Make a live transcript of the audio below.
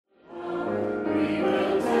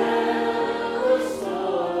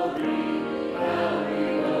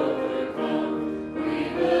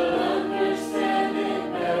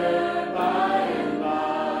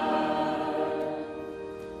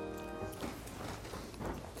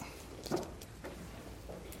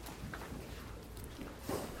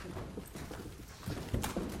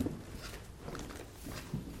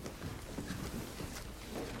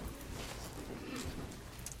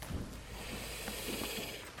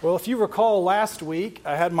Well, if you recall last week,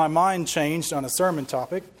 I had my mind changed on a sermon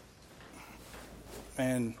topic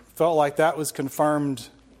and felt like that was confirmed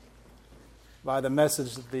by the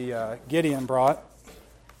message that the Gideon brought.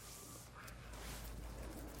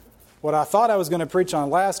 What I thought I was going to preach on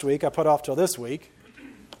last week, I put off till this week,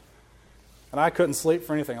 and I couldn't sleep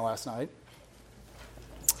for anything last night.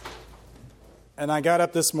 And I got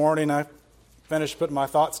up this morning, I finished putting my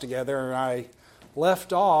thoughts together, and I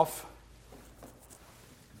left off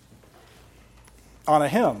on a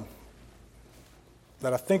hymn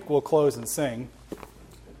that I think we'll close and sing,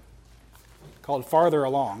 called Farther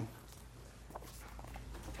Along.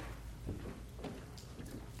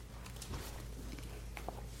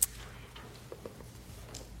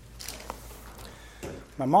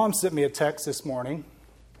 My mom sent me a text this morning,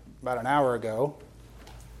 about an hour ago.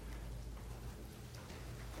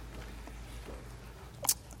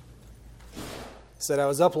 Said I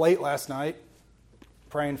was up late last night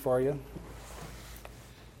praying for you.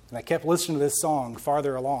 And I kept listening to this song,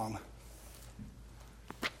 Farther Along.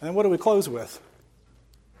 And then what do we close with?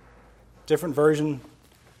 Different version,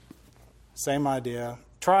 same idea.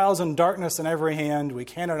 Trials and darkness in every hand, we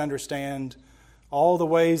cannot understand all the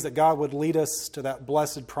ways that God would lead us to that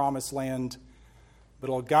blessed promised land. But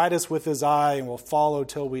He'll guide us with His eye and we'll follow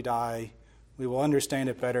till we die. We will understand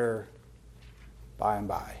it better by and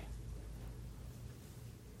by.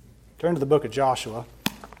 Turn to the book of Joshua.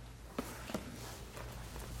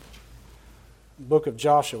 Book of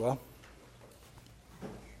Joshua.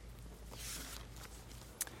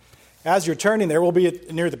 As you're turning there, we'll be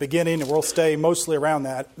near the beginning and we'll stay mostly around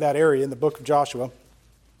that area in the book of Joshua.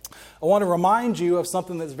 I want to remind you of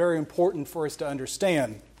something that's very important for us to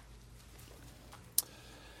understand.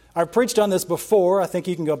 I've preached on this before. I think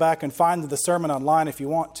you can go back and find the sermon online if you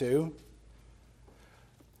want to.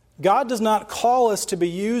 God does not call us to be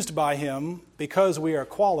used by Him because we are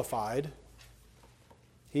qualified.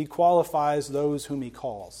 He qualifies those whom He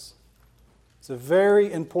calls. It's a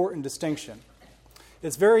very important distinction.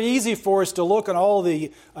 It's very easy for us to look at all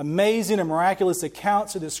the amazing and miraculous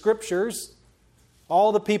accounts of the Scriptures,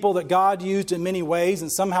 all the people that God used in many ways, and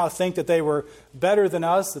somehow think that they were better than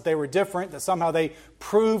us, that they were different, that somehow they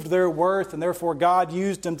proved their worth, and therefore God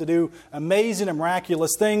used them to do amazing and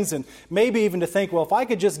miraculous things, and maybe even to think, well, if I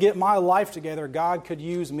could just get my life together, God could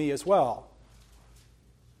use me as well.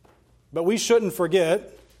 But we shouldn't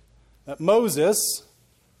forget that Moses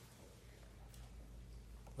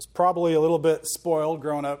was probably a little bit spoiled,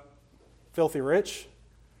 growing up filthy rich,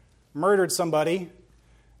 murdered somebody,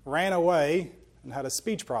 ran away, and had a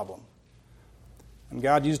speech problem. And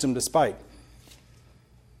God used him despite.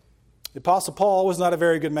 The Apostle Paul was not a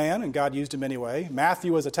very good man, and God used him anyway.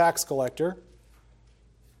 Matthew was a tax collector.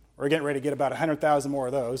 We're getting ready to get about 100,000 more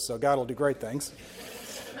of those, so God will do great things.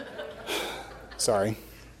 Sorry.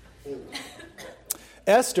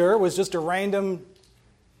 Esther was just a random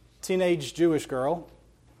teenage Jewish girl.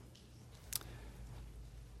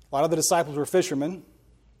 A lot of the disciples were fishermen.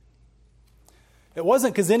 It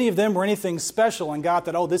wasn't because any of them were anything special and God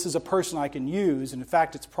thought, oh, this is a person I can use. And in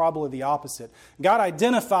fact, it's probably the opposite. God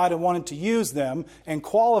identified and wanted to use them and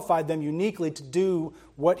qualified them uniquely to do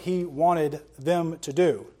what He wanted them to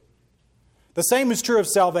do. The same is true of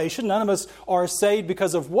salvation. None of us are saved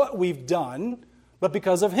because of what we've done, but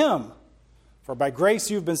because of Him. For by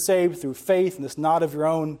grace you've been saved through faith, and this not of your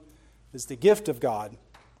own, is the gift of God,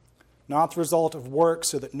 not the result of works,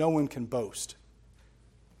 so that no one can boast.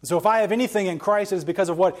 And so if I have anything in Christ, it is because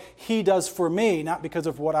of what He does for me, not because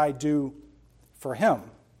of what I do for Him.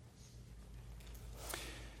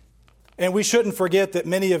 And we shouldn't forget that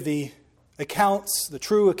many of the accounts, the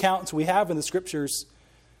true accounts we have in the Scriptures,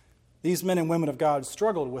 these men and women of God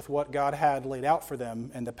struggled with what God had laid out for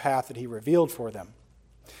them and the path that He revealed for them.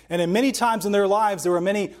 And in many times in their lives, there were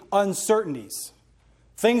many uncertainties,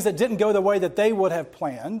 things that didn't go the way that they would have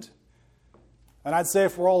planned. And I'd say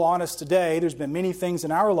if we're all honest today, there's been many things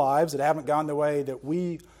in our lives that haven't gone the way that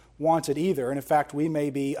we wanted either. And in fact, we may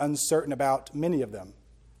be uncertain about many of them.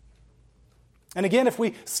 And again, if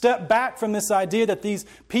we step back from this idea that these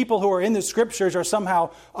people who are in the Scriptures are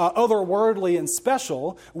somehow otherworldly and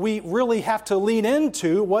special, we really have to lean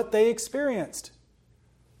into what they experienced.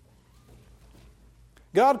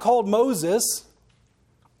 God called Moses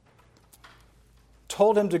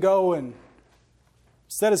told him to go and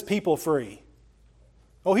set his people free.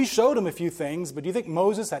 Oh, he showed him a few things, but do you think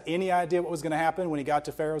Moses had any idea what was going to happen when he got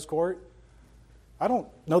to Pharaoh's court? I don't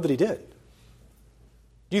know that he did.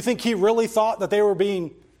 Do you think he really thought that they were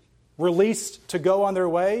being released to go on their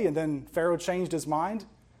way and then Pharaoh changed his mind?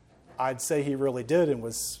 I'd say he really did and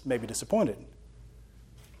was maybe disappointed.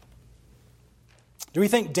 Do we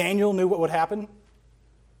think Daniel knew what would happen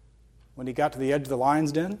when he got to the edge of the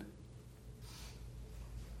lion's den?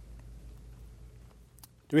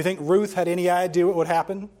 Do we think Ruth had any idea what would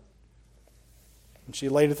happen when she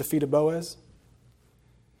laid at the feet of Boaz?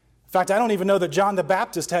 In fact, I don't even know that John the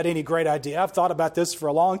Baptist had any great idea. I've thought about this for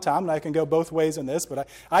a long time, and I can go both ways in this, but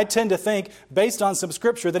I tend to think, based on some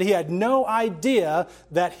scripture, that he had no idea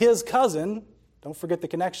that his cousin, don't forget the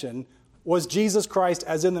connection, was Jesus Christ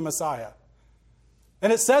as in the Messiah.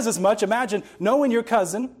 And it says as much. Imagine knowing your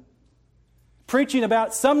cousin, preaching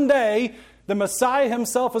about someday the Messiah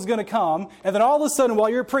himself is going to come, and then all of a sudden while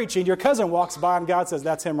you're preaching, your cousin walks by and God says,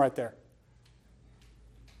 that's him right there.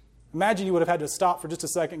 Imagine you would have had to stop for just a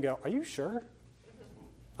second and go, are you sure?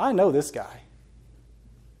 I know this guy.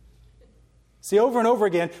 See, over and over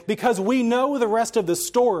again, because we know the rest of the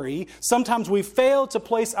story, sometimes we fail to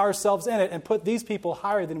place ourselves in it and put these people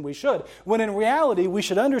higher than we should. When in reality, we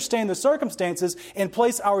should understand the circumstances and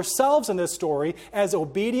place ourselves in this story as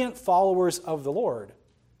obedient followers of the Lord.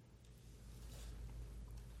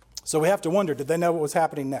 So we have to wonder, did they know what was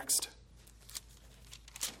happening next?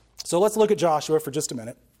 So let's look at Joshua for just a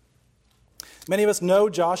minute. Many of us know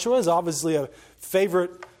Joshua is obviously a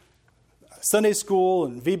favorite Sunday school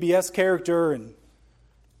and VBS character, and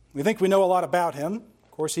we think we know a lot about him.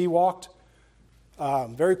 Of course, he walked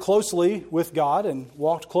very closely with God and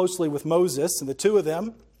walked closely with Moses, and the two of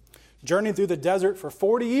them journeyed through the desert for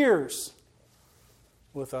 40 years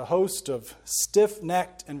with a host of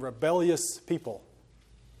stiff-necked and rebellious people.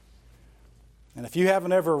 And if you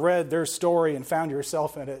haven't ever read their story and found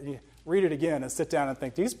yourself in it, you read it again and sit down and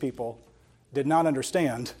think, these people did not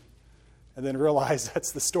understand, and then realize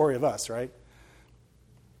that's the story of us, right?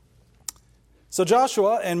 So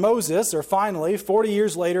Joshua and Moses are finally, 40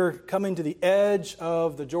 years later, coming to the edge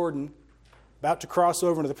of the Jordan, about to cross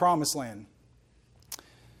over into the Promised Land.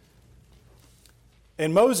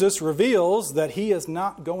 And Moses reveals that he is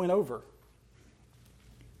not going over.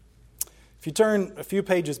 If you turn a few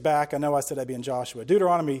pages back, I know I said I'd be in Joshua.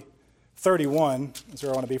 Deuteronomy 31 is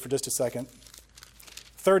where I want to be for just a second.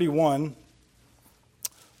 31,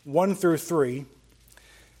 1 through 3.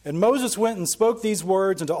 And Moses went and spoke these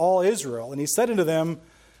words unto all Israel, and he said unto them,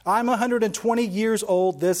 I'm 120 years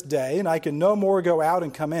old this day, and I can no more go out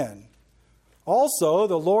and come in. Also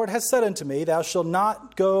the Lord has said unto me, Thou shalt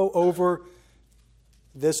not go over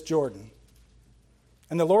this Jordan.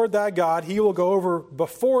 And the Lord thy God, he will go over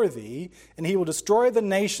before thee, and he will destroy the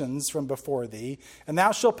nations from before thee, and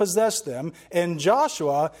thou shalt possess them. And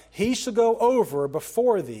Joshua, he shall go over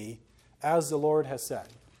before thee, as the Lord has said.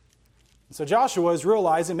 And so Joshua is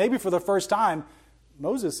realizing, maybe for the first time,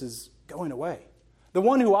 Moses is going away. The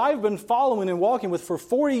one who I've been following and walking with for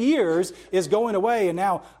 40 years is going away, and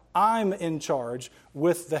now I'm in charge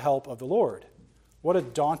with the help of the Lord. What a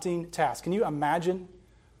daunting task. Can you imagine?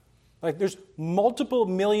 Like, there's multiple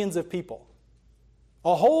millions of people.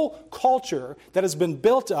 A whole culture that has been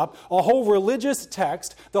built up, a whole religious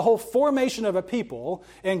text, the whole formation of a people,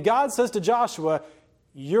 and God says to Joshua,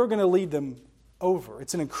 you're going to lead them over.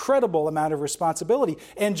 It's an incredible amount of responsibility.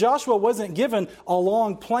 And Joshua wasn't given a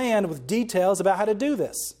long plan with details about how to do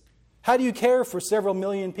this. How do you care for several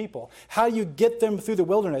million people? How do you get them through the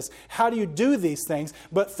wilderness? How do you do these things?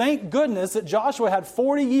 But thank goodness that Joshua had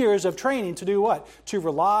 40 years of training to do what? To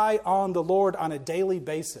rely on the Lord on a daily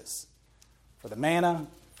basis. For the manna,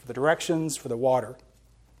 for the directions, for the water.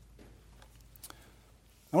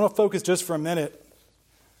 I want to focus just for a minute,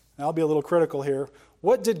 and I'll be a little critical here.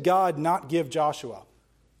 What did God not give Joshua?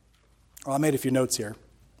 Well, I made a few notes here.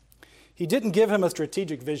 He didn't give him a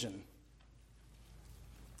strategic vision.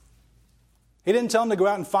 He didn't tell him to go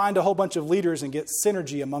out and find a whole bunch of leaders and get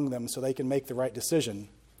synergy among them so they can make the right decision.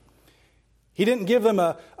 He didn't give them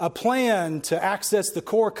a plan to access the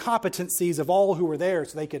core competencies of all who were there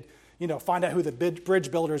so they could, find out who the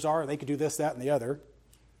bridge builders are and they could do this, that, and the other.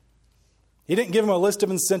 He didn't give them a list of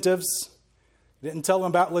incentives. Didn't tell them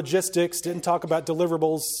about logistics, didn't talk about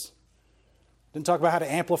deliverables, didn't talk about how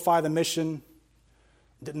to amplify the mission,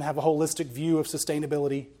 didn't have a holistic view of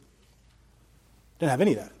sustainability, didn't have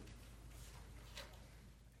any of that.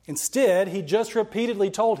 Instead, he just repeatedly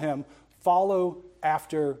told him, follow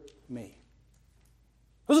after me.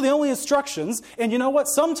 Those are the only instructions. And you know what?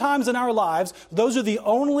 Sometimes in our lives, those are the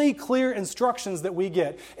only clear instructions that we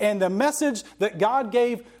get. And the message that God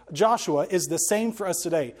gave Joshua is the same for us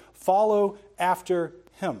today. Follow after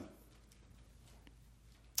him.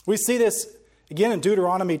 We see this again in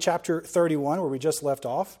Deuteronomy chapter 31, where we just left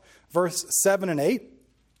off, verse 7 and 8.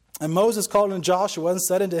 And Moses called unto Joshua and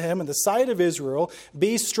said unto him in the sight of Israel,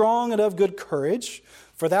 Be strong and of good courage,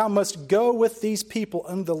 for thou must go with these people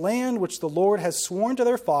unto the land which the Lord has sworn to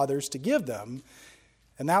their fathers to give them,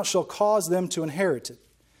 and thou shalt cause them to inherit it.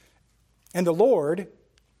 And the Lord,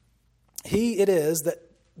 he it is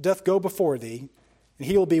that doth go before thee, and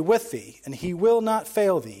he will be with thee, and he will not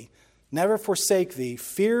fail thee, never forsake thee.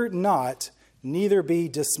 Fear not, neither be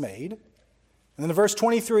dismayed. And then verse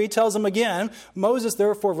 23 tells him again, Moses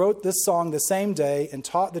therefore wrote this song the same day and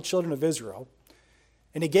taught the children of Israel.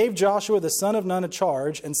 And he gave Joshua the son of Nun a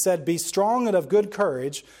charge and said, Be strong and of good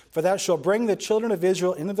courage, for thou shalt bring the children of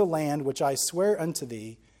Israel into the land which I swear unto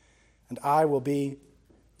thee, and I will be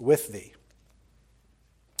with thee.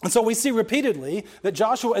 And so we see repeatedly that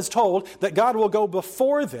Joshua is told that God will go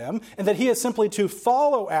before them and that he is simply to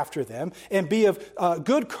follow after them and be of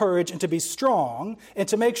good courage and to be strong and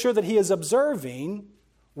to make sure that he is observing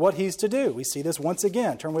what he's to do. We see this once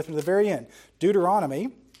again. Turn with me to the very end. Deuteronomy.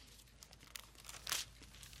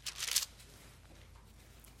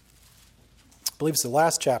 I believe it's the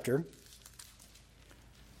last chapter.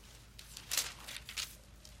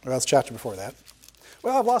 Well, that's the chapter before that.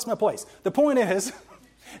 Well, I've lost my place. The point is,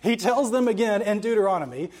 he tells them again in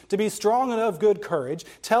Deuteronomy to be strong and of good courage,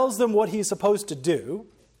 tells them what he's supposed to do.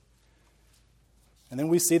 And then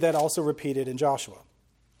we see that also repeated in Joshua.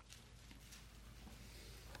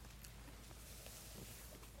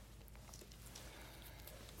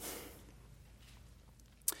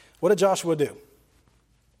 What did Joshua do?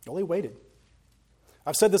 Well, he waited.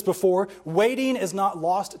 I've said this before, waiting is not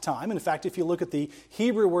lost time. In fact, if you look at the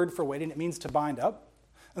Hebrew word for waiting, it means to bind up.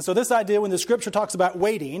 And so this idea, when the Scripture talks about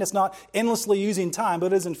waiting, it's not endlessly using time,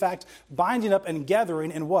 but it is in fact binding up and gathering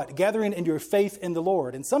in what? Gathering in your faith in the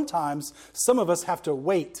Lord. And sometimes some of us have to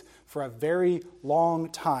wait for a very long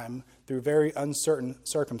time through very uncertain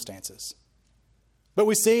circumstances. But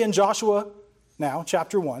we see in Joshua now,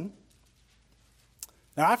 chapter 1,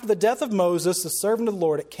 Now after the death of Moses, the servant of the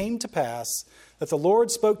Lord, it came to pass that the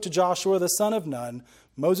Lord spoke to Joshua the son of Nun,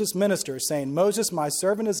 Moses' minister, saying, Moses, my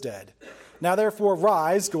servant, is dead. Now therefore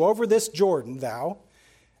rise, go over this Jordan, thou,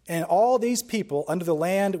 and all these people unto the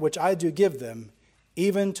land which I do give them,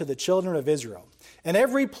 even to the children of Israel. And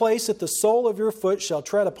every place that the sole of your foot shall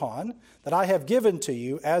tread upon, that I have given to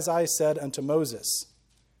you, as I said unto Moses.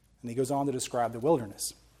 And he goes on to describe the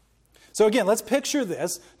wilderness. So again, let's picture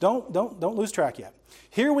this. Don't lose track yet.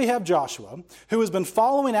 Here we have Joshua, who has been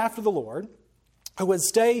following after the Lord, who would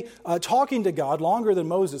stay talking to God longer than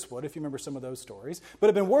Moses would, if you remember some of those stories, but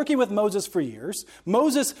had been working with Moses for years.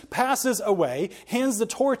 Moses passes away, hands the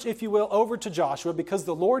torch, if you will, over to Joshua because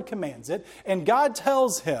the Lord commands it. And God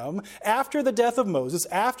tells him, after the death of Moses,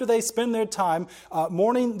 after they spend their time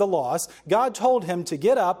mourning the loss, God told him to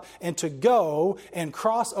get up and to go and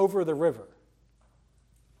cross over the river.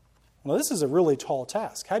 Well, this is a really tall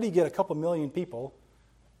task. How do you get a couple million people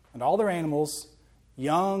and all their animals,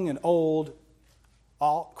 young and old,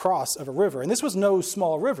 all cross of a river? And this was no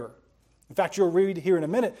small river. In fact, you'll read here in a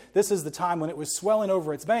minute, this is the time when it was swelling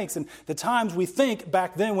over its banks. And the times we think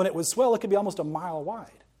back then when it was swell, it could be almost a mile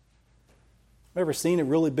wide. Ever seen a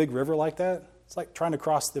really big river like that? It's like trying to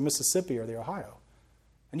cross the Mississippi or the Ohio.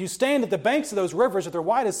 And you stand at the banks of those rivers at their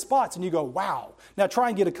widest spots and you go, wow. Now try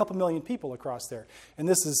and get a couple million people across there. And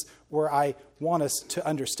this is where I want us to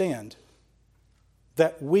understand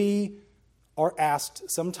that we are asked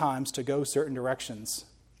sometimes to go certain directions.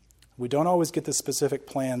 We don't always get the specific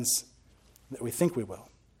plans that we think we will.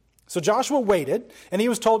 So Joshua waited, and he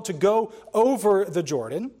was told to go over the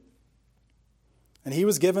Jordan. And he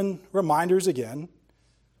was given reminders again.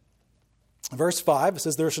 Verse 5, it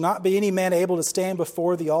says, There shall not be any man able to stand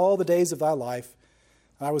before thee all the days of thy life.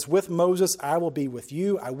 And I was with Moses, I will be with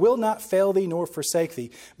you. I will not fail thee nor forsake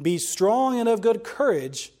thee. Be strong and of good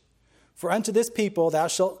courage, for unto this people thou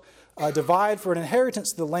shalt divide for an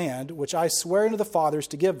inheritance the land, which I swear unto the fathers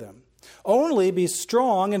to give them. Only be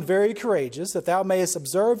strong and very courageous, that thou mayest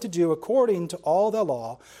observe to do according to all the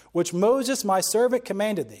law, which Moses my servant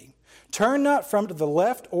commanded thee. Turn not from to the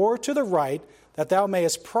left or to the right, that thou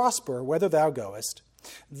mayest prosper whither thou goest.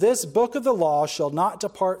 This book of the law shall not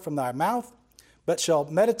depart from thy mouth, but shall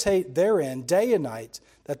meditate therein day and night,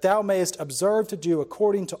 that thou mayest observe to do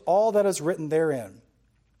according to all that is written therein.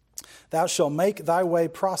 Thou shalt make thy way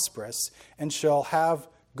prosperous, and shall have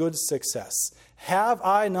good success. Have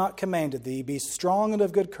I not commanded thee, be strong and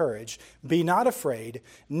of good courage, be not afraid,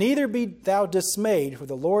 neither be thou dismayed, for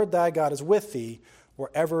the Lord thy God is with thee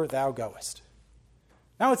wherever thou goest.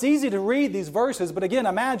 Now it's easy to read these verses, but again,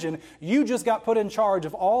 imagine you just got put in charge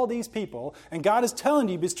of all these people, and God is telling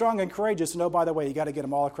you, be strong and courageous, and oh, by the way, you got to get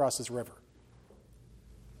them all across this river.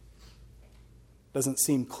 Doesn't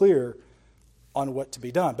seem clear on what to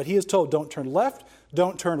be done. But he is told, don't turn left,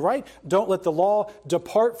 don't turn right, don't let the law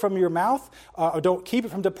depart from your mouth, or don't keep it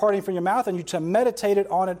from departing from your mouth, and you to meditate it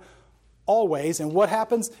on it always. And what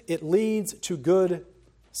happens? It leads to good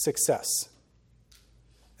success.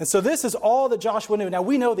 And so this is all that Joshua knew. Now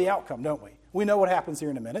we know the outcome, don't we? We know what happens here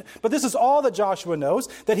in a minute. But this is all that Joshua knows,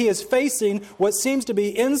 that he is facing what seems to be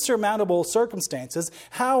insurmountable circumstances.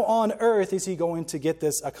 How on earth is he going to get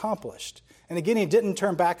this accomplished? And again, he didn't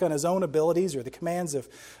turn back on his own abilities or the commands of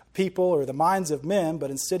people or the minds of men,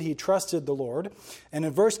 but instead he trusted the Lord. And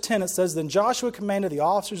in verse 10 it says, Then Joshua commanded the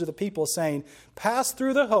officers of the people, saying, Pass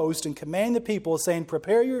through the host and command the people, saying,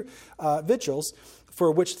 Prepare your victuals,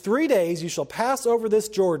 for which 3 days you shall pass over this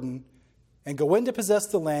Jordan and go in to possess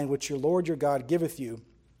the land which your Lord your God giveth you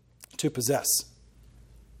to possess.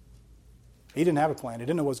 He didn't have a plan. He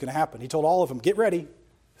didn't know what was going to happen. He told all of them, get ready.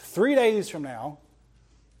 3 days from now,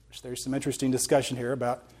 which there's some interesting discussion here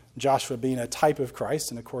about Joshua being a type of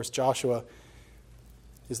Christ. And of course, Joshua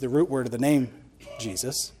is the root word of the name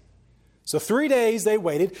Jesus. So 3 days they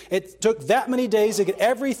waited. It took that many days to get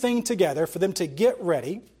everything together for them to get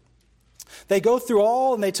ready. They go through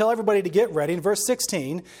all and they tell everybody to get ready. In verse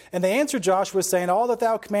 16, and they answered Joshua, saying, All that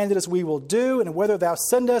thou commanded us we will do, and whether thou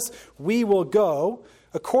send us, we will go.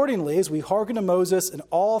 Accordingly, as we hearken to Moses in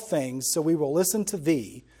all things, so we will listen to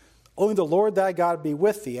thee. Only the Lord thy God be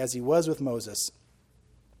with thee, as he was with Moses.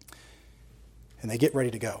 And they get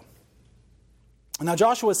ready to go. Now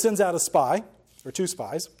Joshua sends out a spy, or 2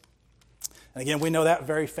 spies. And again, we know that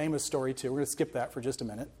very famous story too. We're going to skip that for just a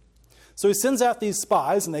minute. So he sends out these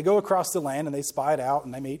spies, and they go across the land, and they spy it out,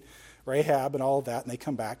 and they meet Rahab and all of that, and they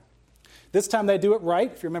come back. This time they do it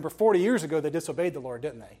right. If you remember, 40 years ago, they disobeyed the Lord,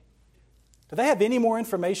 didn't they? Do they have any more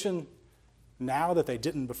information now that they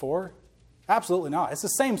didn't before? Absolutely not. It's the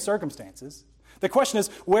same circumstances. The question is,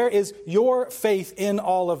 where is your faith in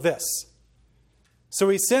all of this? So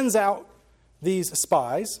he sends out these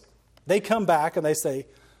spies. They come back, and they say,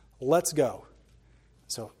 let's go.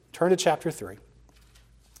 So turn to chapter 3.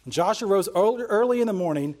 Joshua rose early in the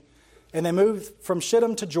morning, and they moved from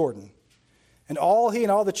Shittim to Jordan. And he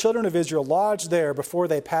and all the children of Israel lodged there before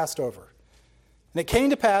they passed over. And it came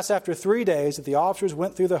to pass after 3 days that the officers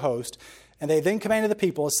went through the host, and they then commanded the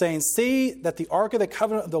people, saying, See that the ark of the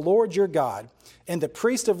covenant of the Lord your God, and the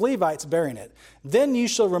priest of Levites bearing it. Then you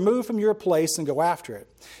shall remove from your place and go after it.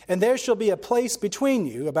 And there shall be a place between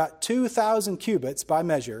you, about 2,000 cubits by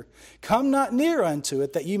measure. Come not near unto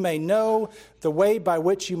it, that you may know the way by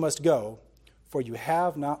which you must go, for you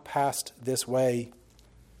have not passed this way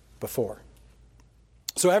before.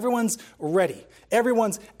 So everyone's ready.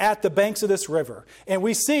 Everyone's at the banks of this river. And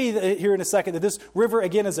we see here in a second that this river,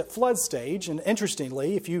 again, is at flood stage. And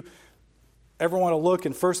interestingly, if you ever want to look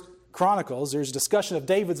in 1 Chronicles, there's a discussion of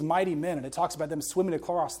David's mighty men, and it talks about them swimming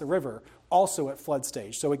across the river, also at flood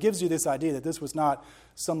stage. So it gives you this idea that this was not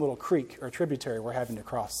some little creek or tributary we're having to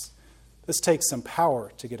cross. This takes some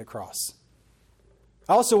power to get across.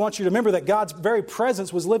 I also want you to remember that God's very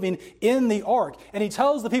presence was living in the ark. And he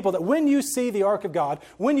tells the people that when you see the ark of God,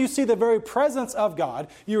 when you see the very presence of God,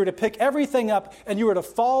 you are to pick everything up and you are to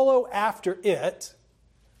follow after it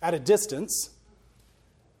at a distance,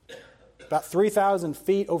 about 3,000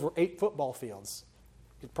 feet over 8 football fields.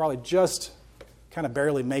 You could probably just kind of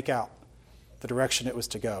barely make out the direction it was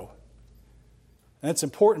to go. And it's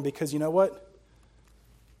important because you know what?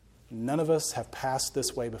 None of us have passed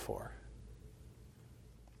this way before.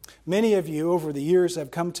 Many of you over the years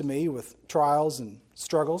have come to me with trials and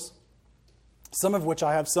struggles, some of which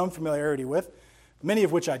I have some familiarity with, many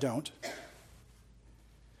of which I don't.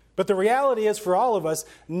 But the reality is for all of us,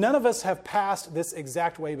 none of us have passed this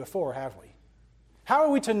exact way before, have we? How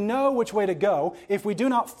are we to know which way to go if we do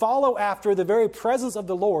not follow after the very presence of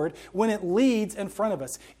the Lord when it leads in front of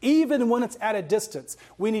us? Even when it's at a distance,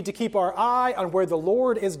 we need to keep our eye on where the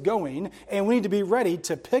Lord is going, and we need to be ready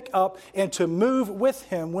to pick up and to move with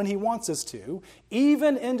Him when He wants us to,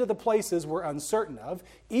 even into the places we're uncertain of,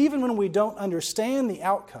 even when we don't understand the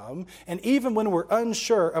outcome, and even when we're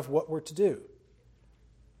unsure of what we're to do.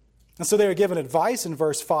 And so they are given advice in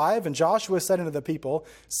verse 5, and Joshua said unto the people,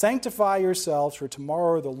 Sanctify yourselves, for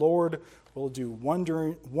tomorrow the Lord will do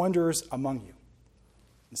wonders among you.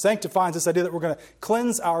 Sanctifying is this idea that we're going to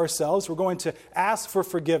cleanse ourselves. We're going to ask for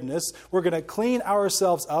forgiveness. We're going to clean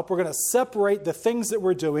ourselves up. We're going to separate the things that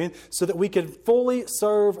we're doing so that we can fully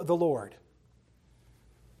serve the Lord.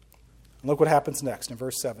 And look what happens next in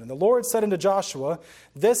verse 7. And the Lord said unto Joshua,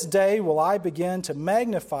 This day will I begin to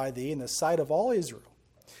magnify thee in the sight of all Israel,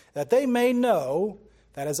 that they may know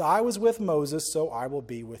that as I was with Moses, so I will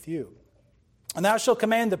be with you. And thou shalt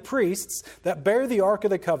command the priests that bear the ark of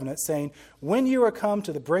the covenant, saying, When you are come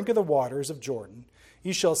to the brink of the waters of Jordan,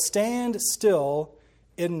 you shall stand still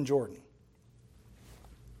in Jordan.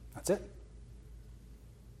 That's it.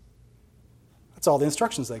 That's all the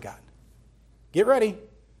instructions they got. Get ready.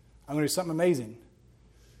 I'm going to do something amazing.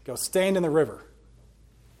 Go stand in the river.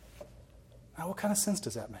 Now, what kind of sense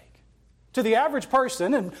does that make? To the average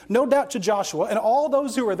person, and no doubt to Joshua, and all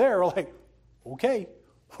those who are there are like, okay,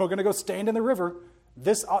 we're going to go stand in the river.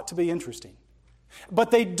 This ought to be interesting.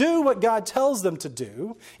 But they do what God tells them to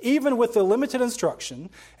do, even with the limited instruction.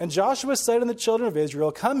 And Joshua said unto the children of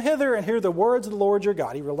Israel, Come hither and hear the words of the Lord your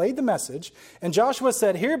God. He relayed the message. And Joshua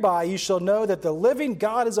said, Hereby you shall know that the living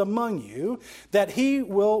God is among you, that he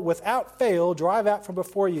will without fail drive out from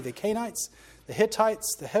before you the Canaanites, the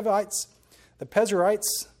Hittites, the Hivites, the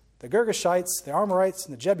Pezerites, the Girgashites, the Amorites,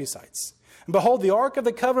 and the Jebusites. And behold, the ark of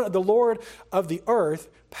the covenant of the Lord of the earth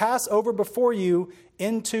pass over before you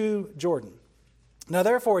into Jordan. Now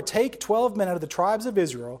therefore take 12 men out of the tribes of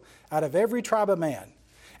Israel, out of every tribe of man.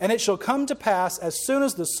 And it shall come to pass, as soon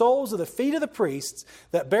as the soles of the feet of the priests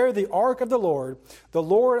that bear the ark of the Lord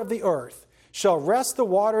of the earth, shall rest the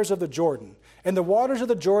waters of the Jordan. And the waters of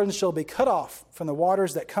the Jordan shall be cut off from the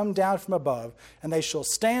waters that come down from above, and they shall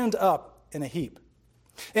stand up in a heap.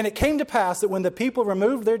 And it came to pass that when the people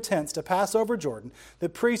removed their tents to pass over Jordan, the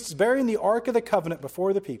priests bearing the ark of the covenant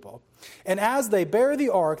before the people, and as they bear the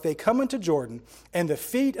ark, they come into Jordan, and the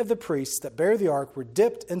feet of the priests that bear the ark were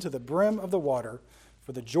dipped into the brim of the water,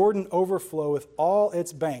 for the Jordan overfloweth all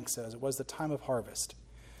its banks, as it was the time of harvest.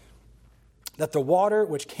 That the water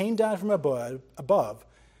which came down from above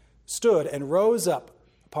stood and rose up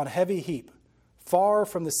upon a heavy heap, far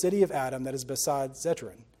from the city of Adam that is beside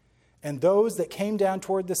Zetron. And those that came down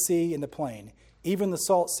toward the sea in the plain, even the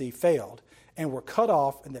salt sea, failed and were cut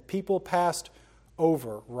off, and the people passed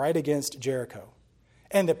over right against Jericho.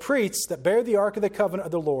 And the priests that bear the ark of the covenant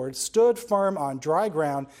of the Lord stood firm on dry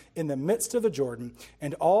ground in the midst of the Jordan,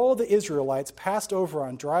 and all the Israelites passed over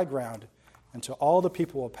on dry ground until all the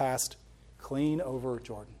people were passed clean over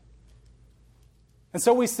Jordan. And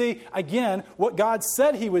so we see, again, what God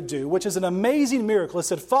said he would do, which is an amazing miracle. He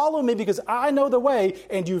said, Follow me because I know the way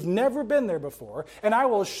and you've never been there before, and I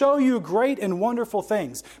will show you great and wonderful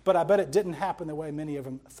things. But I bet it didn't happen the way many of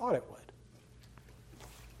them thought it would.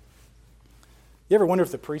 You ever wonder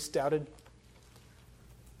if the priests doubted?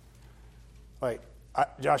 Like,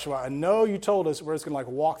 Joshua, I know you told us we're just going to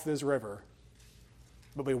walk this river,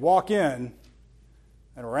 but we walk in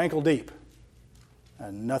and we're ankle deep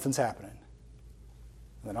and nothing's happening.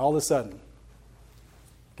 And then all of a sudden, it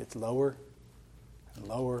gets lower and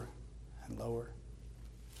lower and lower.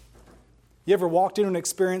 You ever walked into an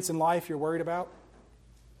experience in life you're worried about?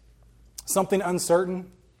 Something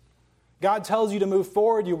uncertain? God tells you to move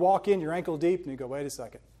forward, you walk in, you're ankle deep, and you go, wait a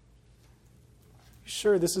second. You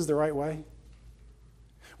sure this is the right way?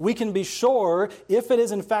 We can be sure if it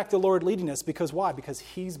is in fact the Lord leading us, because why? Because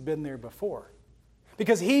he's been there before.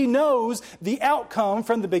 Because he knows the outcome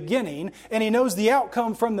from the beginning, and he knows the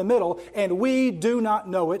outcome from the middle, and we do not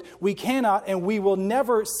know it. We cannot, and we will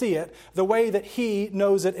never see it the way that he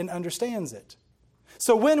knows it and understands it.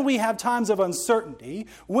 So when we have times of uncertainty,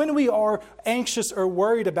 when we are anxious or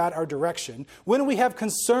worried about our direction, when we have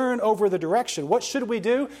concern over the direction, what should we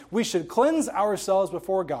do? We should cleanse ourselves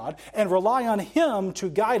before God and rely on him to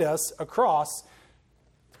guide us across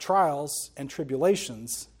the trials and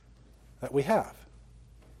tribulations that we have.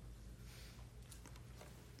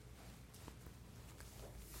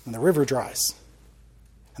 And the river dries,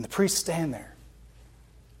 and the priests stand there,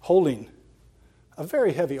 holding a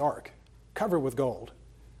very heavy ark, covered with gold.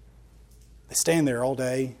 They stand there all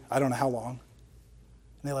day, I don't know how long,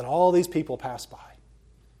 and they let all these people pass by.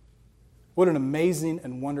 What an amazing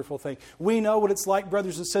and wonderful thing. We know what it's like,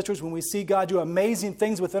 brothers and sisters, when we see God do amazing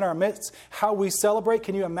things within our midst, how we celebrate.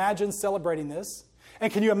 Can you imagine celebrating this?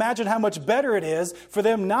 And can you imagine how much better it is for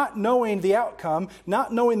them not knowing the outcome,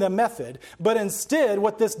 not knowing the method, but instead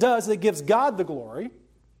what this does, it gives God the glory.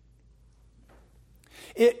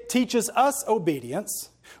 It teaches us obedience.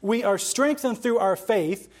 We are strengthened through our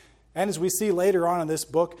faith. And as we see later on in this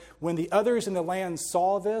book, when the others in the land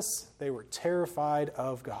saw this, they were terrified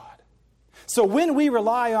of God. So when we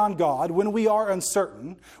rely on God, when we are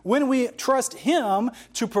uncertain, when we trust Him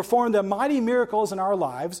to perform the mighty miracles in our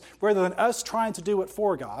lives, rather than us trying to do it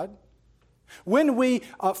for God, when we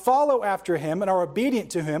follow after Him and are obedient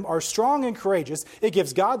to Him, are strong and courageous, it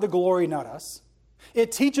gives God the glory, not us.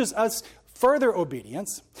 It teaches us further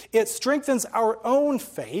obedience. It strengthens our own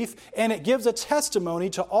faith, and it gives a testimony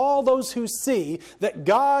to all those who see that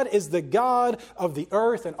God is the God of the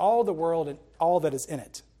earth and all the world and all that is in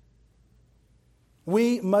it.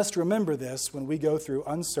 We must remember this when we go through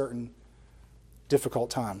uncertain, difficult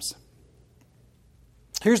times.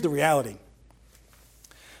 Here's the reality.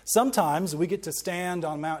 Sometimes we get to stand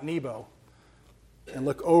on Mount Nebo and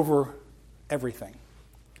look over everything.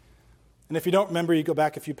 And if you don't remember, you go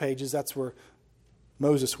back a few pages, that's where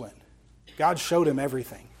Moses went. God showed him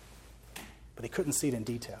everything, but he couldn't see it in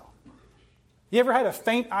detail. You ever had a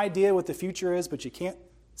faint idea what the future is, but you can't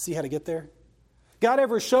see how to get there? God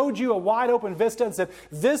ever showed you a wide open vista and said,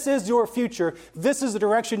 this is your future, this is the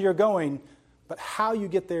direction you're going, but how you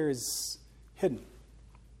get there is hidden.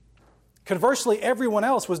 Conversely, everyone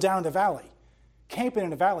else was down in the valley, camping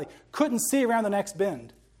in a valley, couldn't see around the next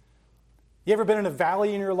bend. You ever been in a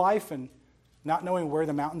valley in your life and not knowing where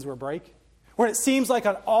the mountains will break? Where it seems like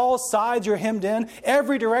on all sides you're hemmed in,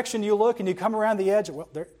 every direction you look and you come around the edge, well,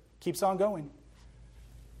 there it keeps on going.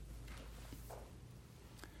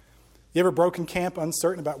 You ever broken camp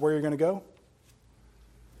uncertain about where you're going to go?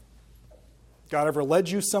 God ever led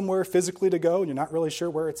you somewhere physically to go and you're not really sure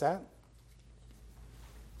where it's at?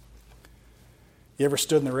 You ever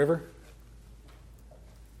stood in the river?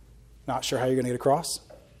 Not sure how you're going to get across?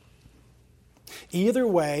 Either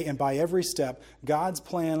way, and by every step, God's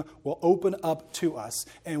plan will open up to us,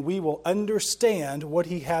 and we will understand what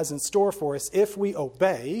He has in store for us if we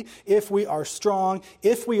obey, if we are strong,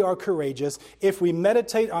 if we are courageous, if we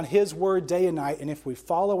meditate on His Word day and night, and if we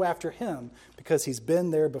follow after Him because He's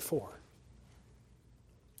been there before.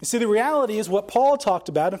 You see, the reality is what Paul talked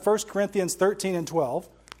about in 1 Corinthians 13 and 12.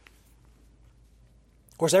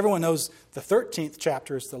 Of course, everyone knows the 13th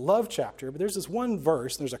chapter is the love chapter, but there's this one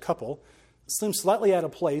verse, and there's a couple, that seems slightly out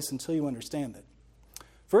of place until you understand it.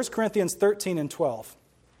 1 Corinthians 13 and 12.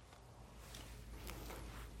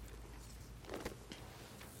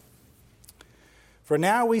 For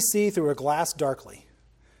now we see through a glass darkly,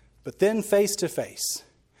 but then face to face.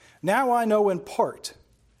 Now I know in part,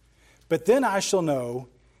 but then I shall know,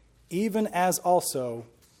 even as also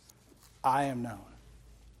I am known.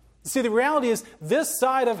 See, the reality is, this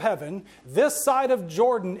side of heaven, this side of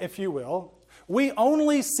Jordan, if you will, we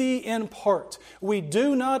only see in part. We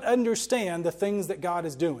do not understand the things that God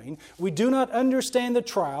is doing. We do not understand the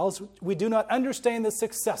trials. We do not understand the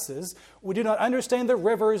successes. We do not understand the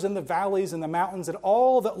rivers and the valleys and the mountains and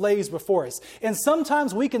all that lays before us. And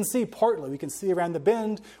sometimes we can see partly. We can see around the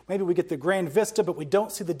bend. Maybe we get the grand vista, but we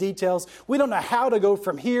don't see the details. We don't know how to go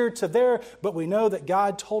from here to there, but we know that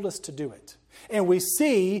God told us to do it. And we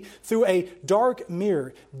see through a dark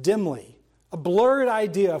mirror, dimly, a blurred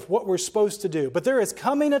idea of what we're supposed to do. But there is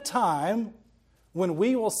coming a time when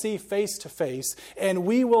we will see face to face, and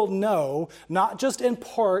we will know, not just in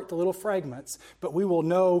part, the little fragments, but we will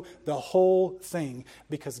know the whole thing,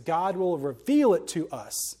 because God will reveal it to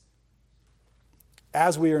us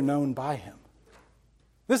as we are known by Him.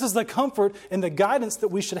 This is the comfort and the guidance that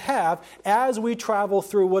we should have as we travel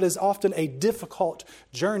through what is often a difficult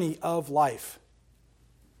journey of life.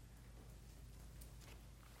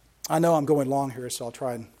 I know I'm going long here, so I'll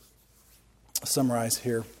try and summarize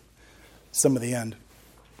here some of the end.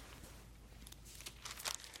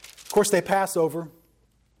 Of course, they pass over. All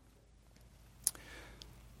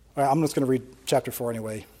right, I'm just going to read chapter 4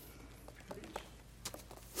 anyway.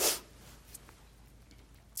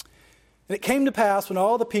 And it came to pass when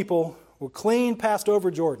all the people were clean passed over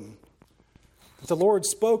Jordan, that the Lord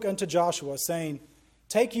spoke unto Joshua, saying,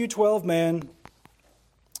 Take you 12 men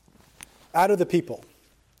out of the people,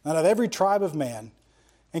 out of every tribe of man,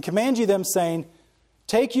 and command ye them, saying,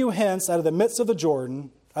 Take you hence out of the midst of the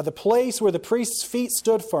Jordan, out of the place where the priest's feet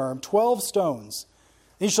stood firm, 12 stones.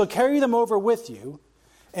 And you shall carry them over with you,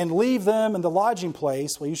 and leave them in the lodging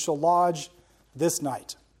place where you shall lodge this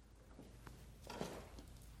night.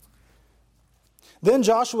 Then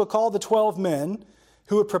Joshua called the 12 men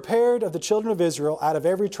who had prepared of the children of Israel out of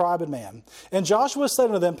every tribe and man. And Joshua said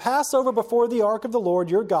unto them, Pass over before the ark of the Lord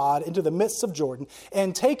your God into the midst of Jordan,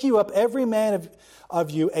 and take you up every man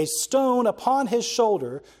of you a stone upon his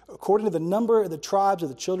shoulder, according to the number of the tribes of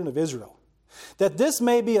the children of Israel. That this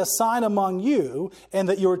may be a sign among you, and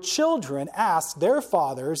that your children ask their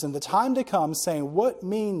fathers in the time to come, saying, What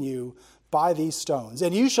mean you by these stones.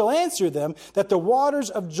 And you shall answer them that the waters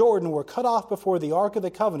of Jordan were cut off before the ark of the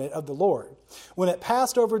covenant of the Lord, when it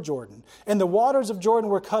passed over Jordan. And the waters of Jordan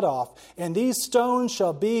were cut off, and these stones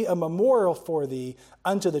shall be a memorial for thee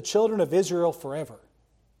unto the children of Israel forever.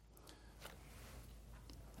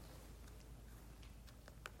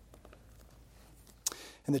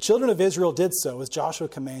 And the children of Israel did so as Joshua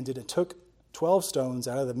commanded, and took 12 stones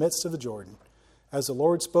out of the midst of the Jordan, as the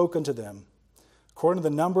Lord spoke unto them, according to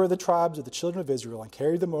the number of the tribes of the children of Israel, and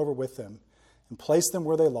carried them over with them, and placed them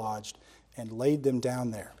where they lodged, and laid them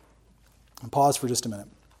down there. And pause for just a minute.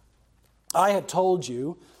 I had told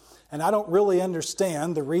you, and I don't really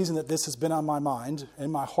understand the reason that this has been on my mind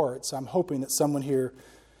and my heart, so I'm hoping that someone here,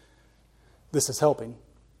 this is helping.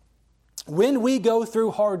 When we go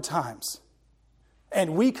through hard times,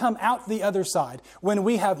 and we come out the other side, when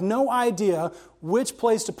we have no idea which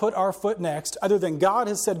place to put our foot next, other than God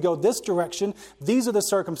has said, go this direction, these are the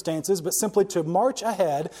circumstances, but simply to march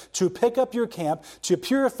ahead, to pick up your camp, to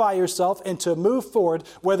purify yourself, and to move forward,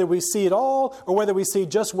 whether we see it all, or whether we see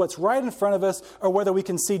just what's right in front of us, or whether we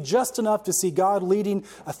can see just enough to see God leading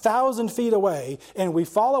 1,000 feet away, and we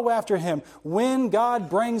follow after Him. When God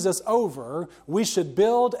brings us over, we should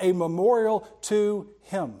build a memorial to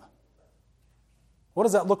Him. What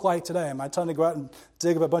does that look like today? Am I telling you to go out and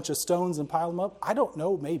dig up a bunch of stones and pile them up? I don't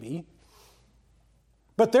know, maybe.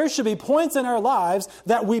 But there should be points in our lives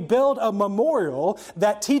that we build a memorial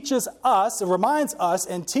that teaches us, reminds us,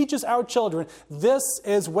 and teaches our children, this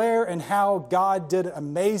is where and how God did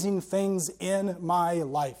amazing things in my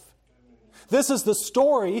life. This is the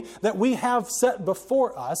story that we have set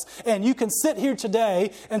before us. And you can sit here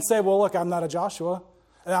today and say, well, look, I'm not a Joshua.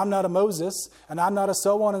 And I'm not a Moses, and I'm not a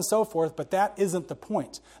so on and so forth, but that isn't the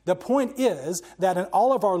point. The point is that in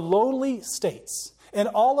all of our lowly states, in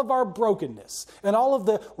all of our brokenness, in all of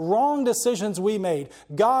the wrong decisions we made,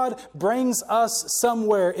 God brings us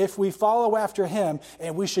somewhere if we follow after Him,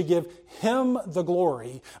 and we should give Him the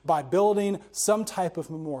glory by building some type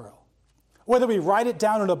of memorial. Whether we write it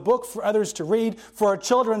down in a book for others to read, for our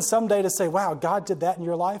children someday to say, wow, God did that in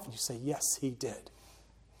your life, and you say, yes, He did.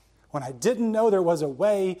 When I didn't know there was a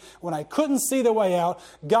way, when I couldn't see the way out,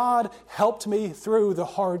 God helped me through the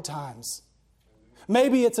hard times.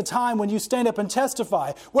 Maybe it's a time when you stand up and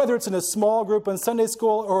testify, whether it's in a small group in Sunday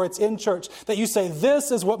school or it's in church, that you say,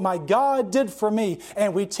 this is what my God did for me.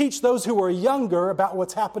 And we teach those who are younger about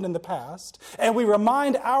what's happened in the past. And we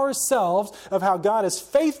remind ourselves of how God is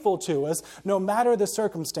faithful to us, no matter the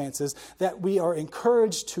circumstances, that we are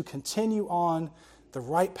encouraged to continue on the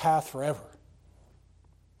right path forever.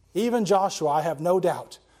 Even Joshua, I have no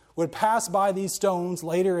doubt, would pass by these stones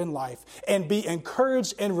later in life and be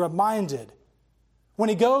encouraged and reminded. When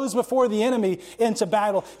he goes before the enemy into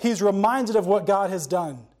battle, he's reminded of what God has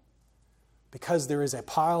done. Because there is a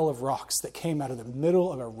pile of rocks that came out of the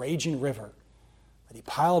middle of a raging river that he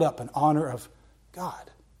piled up in honor of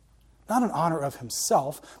God. Not in honor of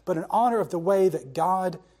himself, but in honor of the way that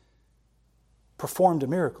God performed a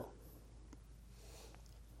miracle.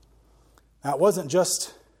 Now, it wasn't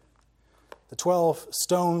just the 12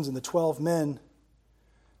 stones and the 12 men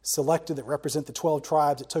selected that represent the 12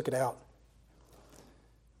 tribes that took it out.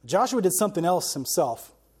 Joshua did something else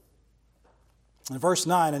himself. In verse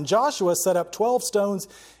 9, and Joshua set up 12 stones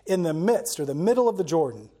in the midst, or the middle of the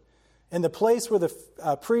Jordan, in the place where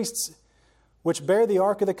the priests which bear the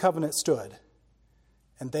ark of the covenant stood.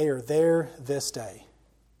 And they are there this day.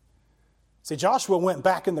 See, Joshua went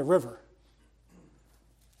back in the river.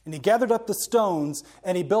 And he gathered up the stones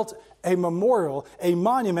and he built a memorial, a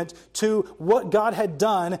monument to what God had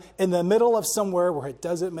done in the middle of somewhere where it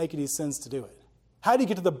doesn't make any sense to do it. How do you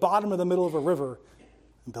get to the bottom of the middle of a river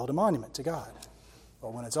and build a monument to God?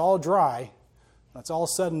 Well, when it's all dry, when it's all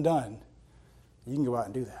said and done, you can go out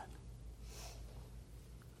and do that.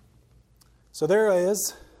 So there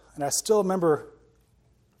is, and I still remember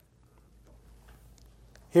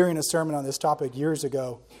hearing a sermon on this topic years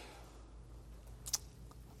ago.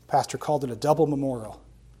 Pastor called it a double memorial.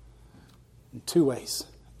 In two ways,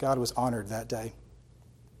 God was honored that day.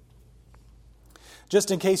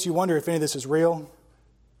 Just in case you wonder if any of this is real,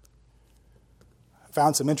 I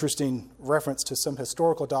found some interesting reference to some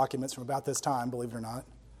historical documents from about this time, believe it or not.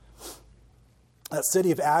 That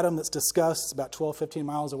city of Adam that's discussed, about 12, 15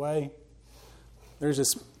 miles away. There's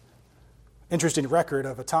this interesting record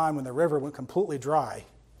of a time when the river went completely dry,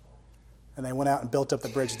 and they went out and built up the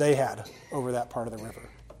bridge they had over that part of the river.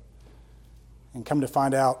 And come to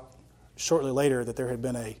find out shortly later that there had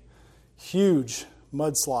been a huge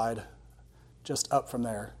mudslide just up from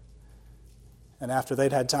there. And after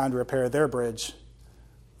they'd had time to repair their bridge,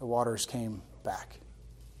 the waters came back.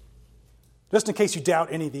 Just in case you doubt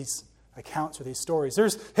any of these accounts or these stories.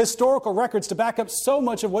 There's historical records to back up so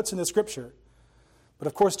much of what's in the Scripture. But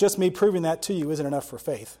of course, just me proving that to you isn't enough for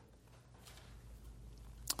faith.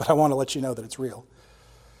 But I want to let you know that it's real.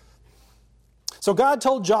 So God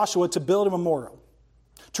told Joshua to build a memorial,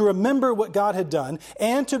 to remember what God had done,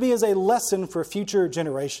 and to be as a lesson for future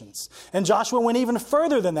generations. And Joshua went even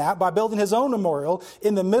further than that by building his own memorial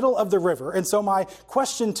in the middle of the river. And so my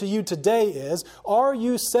question to you today is, are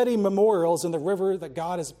you setting memorials in the river that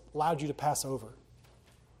God has allowed you to pass over?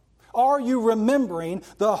 Are you remembering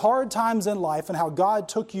the hard times in life and how God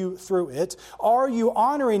took you through it? Are you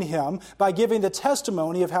honoring Him by giving the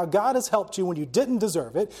testimony of how God has helped you when you didn't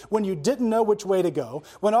deserve it, when you didn't know which way to go,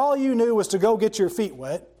 when all you knew was to go get your feet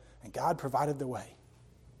wet, and God provided the way?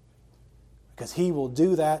 Because He will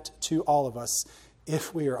do that to all of us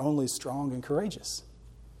if we are only strong and courageous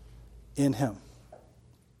in Him.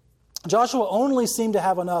 Joshua only seemed to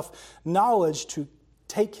have enough knowledge to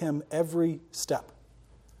take him every step,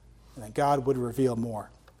 and that God would reveal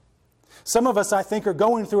more. Some of us, I think, are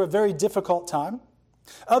going through a very difficult time.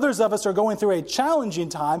 Others of us are going through a challenging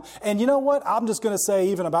time. And you know what? I'm just going to say,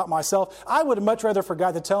 even about myself, I would much rather for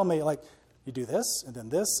God to tell me, like, you do this, and then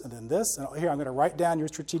this, and then this. And here, I'm going to write down your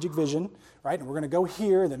strategic vision, right? And we're going to go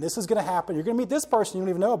here, and then this is going to happen. You're going to meet this person you don't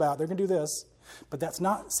even know about. They're going to do this. But that's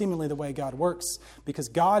not seemingly the way God works, because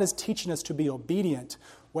God is teaching us to be obedient,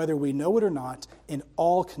 whether we know it or not, in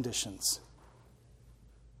all conditions.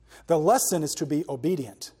 The lesson is to be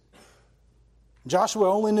obedient. Joshua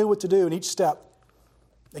only knew what to do in each step.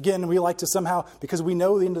 Again, we like to somehow, because we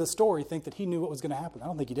know the end of the story, think that he knew what was going to happen. I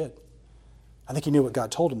don't think he did. I think he knew what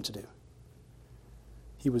God told him to do.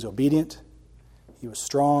 He was obedient, he was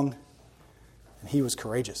strong, and he was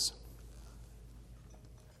courageous.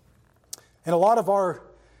 And a lot of our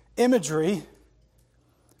imagery,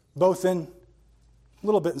 both in a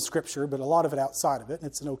little bit in Scripture, but a lot of it outside of it, and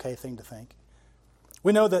it's an okay thing to think.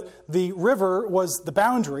 We know that the river was the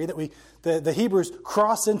boundary that the Hebrews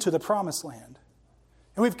crossed into the promised land.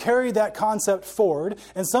 And we've carried that concept forward,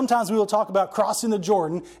 and sometimes we will talk about crossing the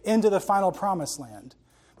Jordan into the final promised land.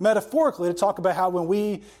 Metaphorically, to talk about how when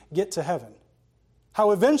we get to heaven, how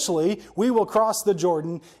eventually we will cross the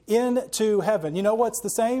Jordan into heaven. You know what's the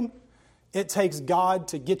same? It takes God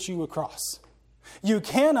to get you across. You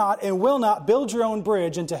cannot and will not build your own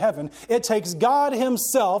bridge into heaven. It takes God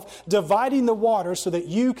Himself dividing the water so that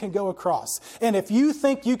you can go across. And if you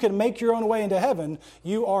think you can make your own way into heaven,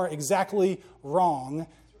 you are exactly wrong,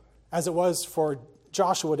 as it was for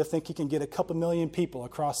Joshua to think he can get a couple million people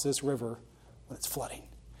across this river when it's flooding.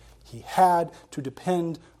 He had to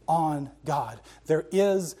depend on God. There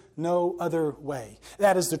is no other way.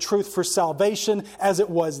 That is the truth for salvation as it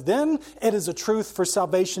was then. It is the truth for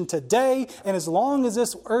salvation today. And as long as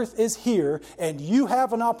this earth is here and you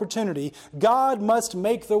have an opportunity, God must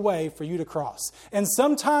make the way for you to cross. And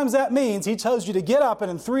sometimes that means He tells you to get up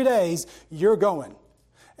and in 3 days you're going.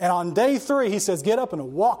 And on day 3, He says, get up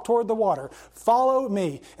and walk toward the water. Follow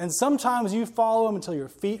me. And sometimes you follow Him until your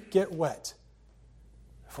feet get wet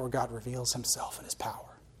before God reveals Himself and His power.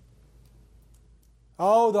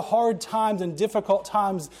 Oh, the hard times and difficult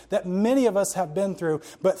times that many of us have been through.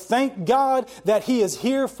 But thank God that He is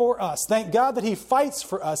here for us. Thank God that He fights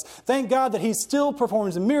for us. Thank God that He still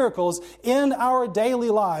performs miracles in our daily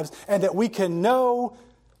lives, and that we can know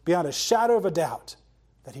beyond a shadow of a doubt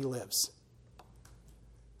that He lives.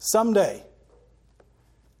 Someday,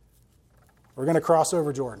 we're going to cross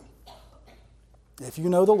over Jordan. If you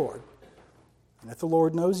know the Lord, and if the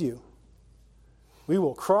Lord knows you, we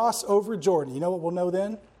will cross over Jordan. You know what we'll know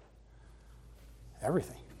then?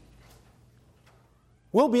 Everything.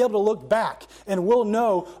 We'll be able to look back and we'll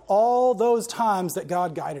know all those times that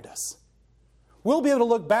God guided us. We'll be able to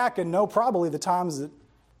look back and know probably the times that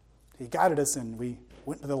He guided us and we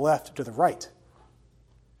went to the left, to the right.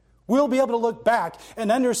 We'll be able to look back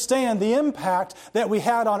and understand the impact that we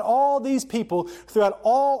had on all these people throughout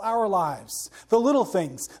all our lives. The little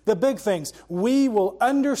things, the big things. We will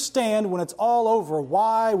understand when it's all over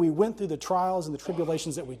why we went through the trials and the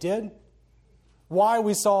tribulations that we did. Why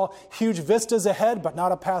we saw huge vistas ahead but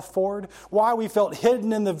not a path forward. Why we felt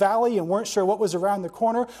hidden in the valley and weren't sure what was around the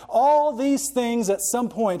corner. All these things at some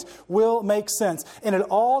point will make sense. And it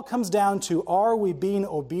all comes down to, are we being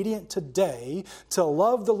obedient today to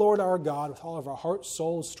love the Lord our God with all of our heart,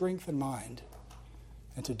 soul, strength, and mind,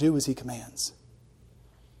 and to do as He commands?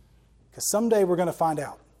 Because someday we're going to find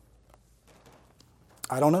out.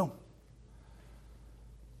 I don't know.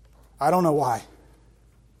 I don't know why.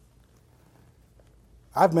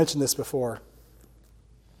 I've mentioned this before.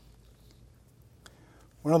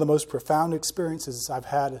 One of the most profound experiences I've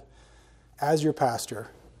had as your pastor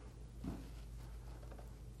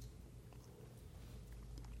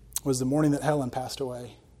was the morning that Helen passed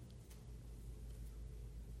away.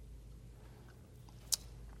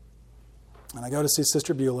 And I go to see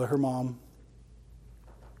Sister Beulah, her mom.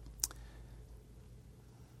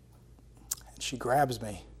 And she grabs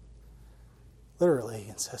me, literally,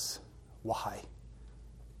 and says, "Why?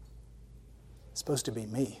 It's supposed to be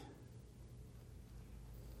me."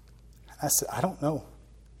 And I said, "I don't know.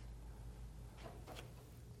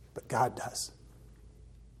 But God does."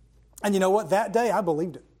 And you know what? That day, I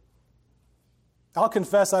believed it. I'll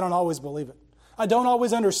confess I don't always believe it. I don't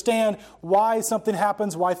always understand why something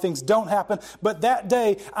happens, why things don't happen. But that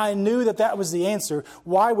day, I knew that that was the answer.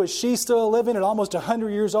 Why was she still living at almost 100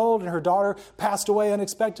 years old and her daughter passed away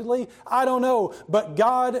unexpectedly? I don't know. But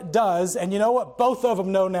God does. And you know what? Both of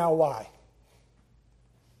them know now why.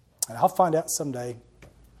 And I'll find out someday,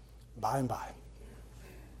 by and by.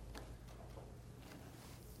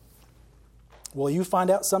 Will you find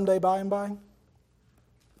out someday, by and by?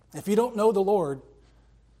 If you don't know the Lord,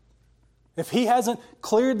 if He hasn't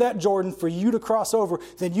cleared that Jordan for you to cross over,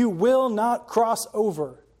 then you will not cross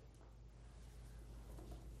over.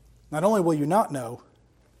 Not only will you not know,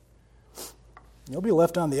 you'll be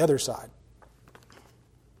left on the other side.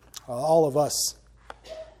 All of us,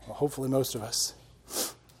 well, hopefully most of us,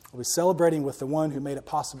 will be celebrating with the one who made it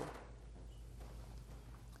possible.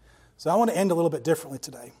 So I want to end a little bit differently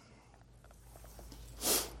today.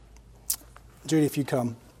 Judy, if you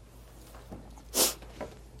come.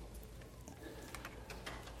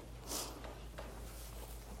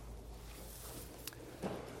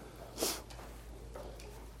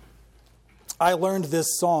 I learned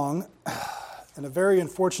this song in a very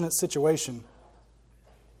unfortunate situation.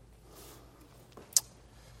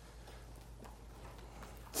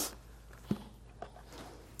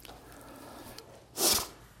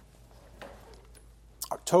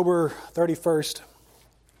 October 31st,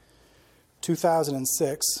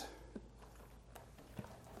 2006,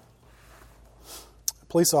 a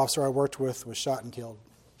police officer I worked with was shot and killed.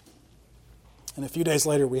 And a few days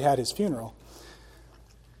later, we had his funeral.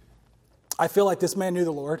 I feel like this man knew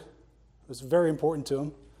the Lord. It was very important to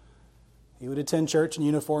him. He would attend church in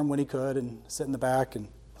uniform when he could and sit in the back, and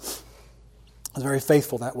was very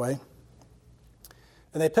faithful that way.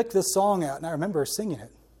 And they picked this song out, and I remember singing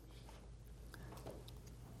it.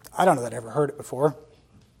 I don't know that I ever heard it before.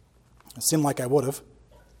 It seemed like I would have.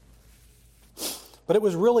 But it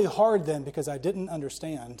was really hard then because I didn't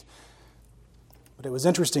understand. But it was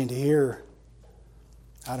interesting to hear,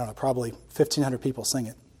 I don't know, probably 1,500 people sing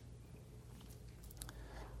it.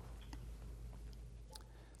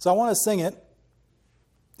 So I want to sing it.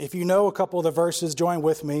 If you know a couple of the verses, join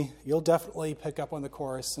with me. You'll definitely pick up on the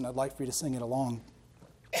chorus, and I'd like for you to sing it along.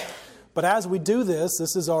 But as we do this,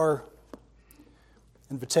 this is our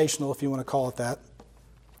invitational, if you want to call it that.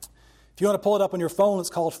 If you want to pull it up on your phone, it's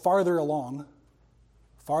called Farther Along.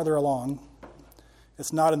 Farther Along.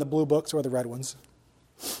 It's not in the blue books or the red ones.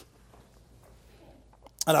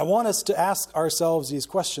 And I want us to ask ourselves these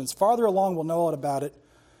questions. Farther along, we'll know all about it.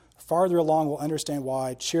 Farther along, we'll understand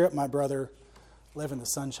why. Cheer up, my brother. Live in the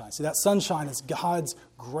sunshine. See, that sunshine is God's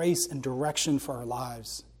grace and direction for our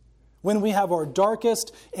lives. When we have our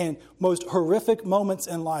darkest and most horrific moments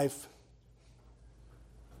in life,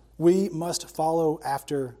 we must follow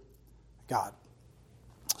after God.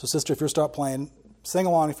 So, sister, if you'll start playing, sing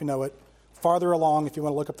along if you know it. Farther along if you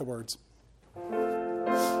want to look up the words.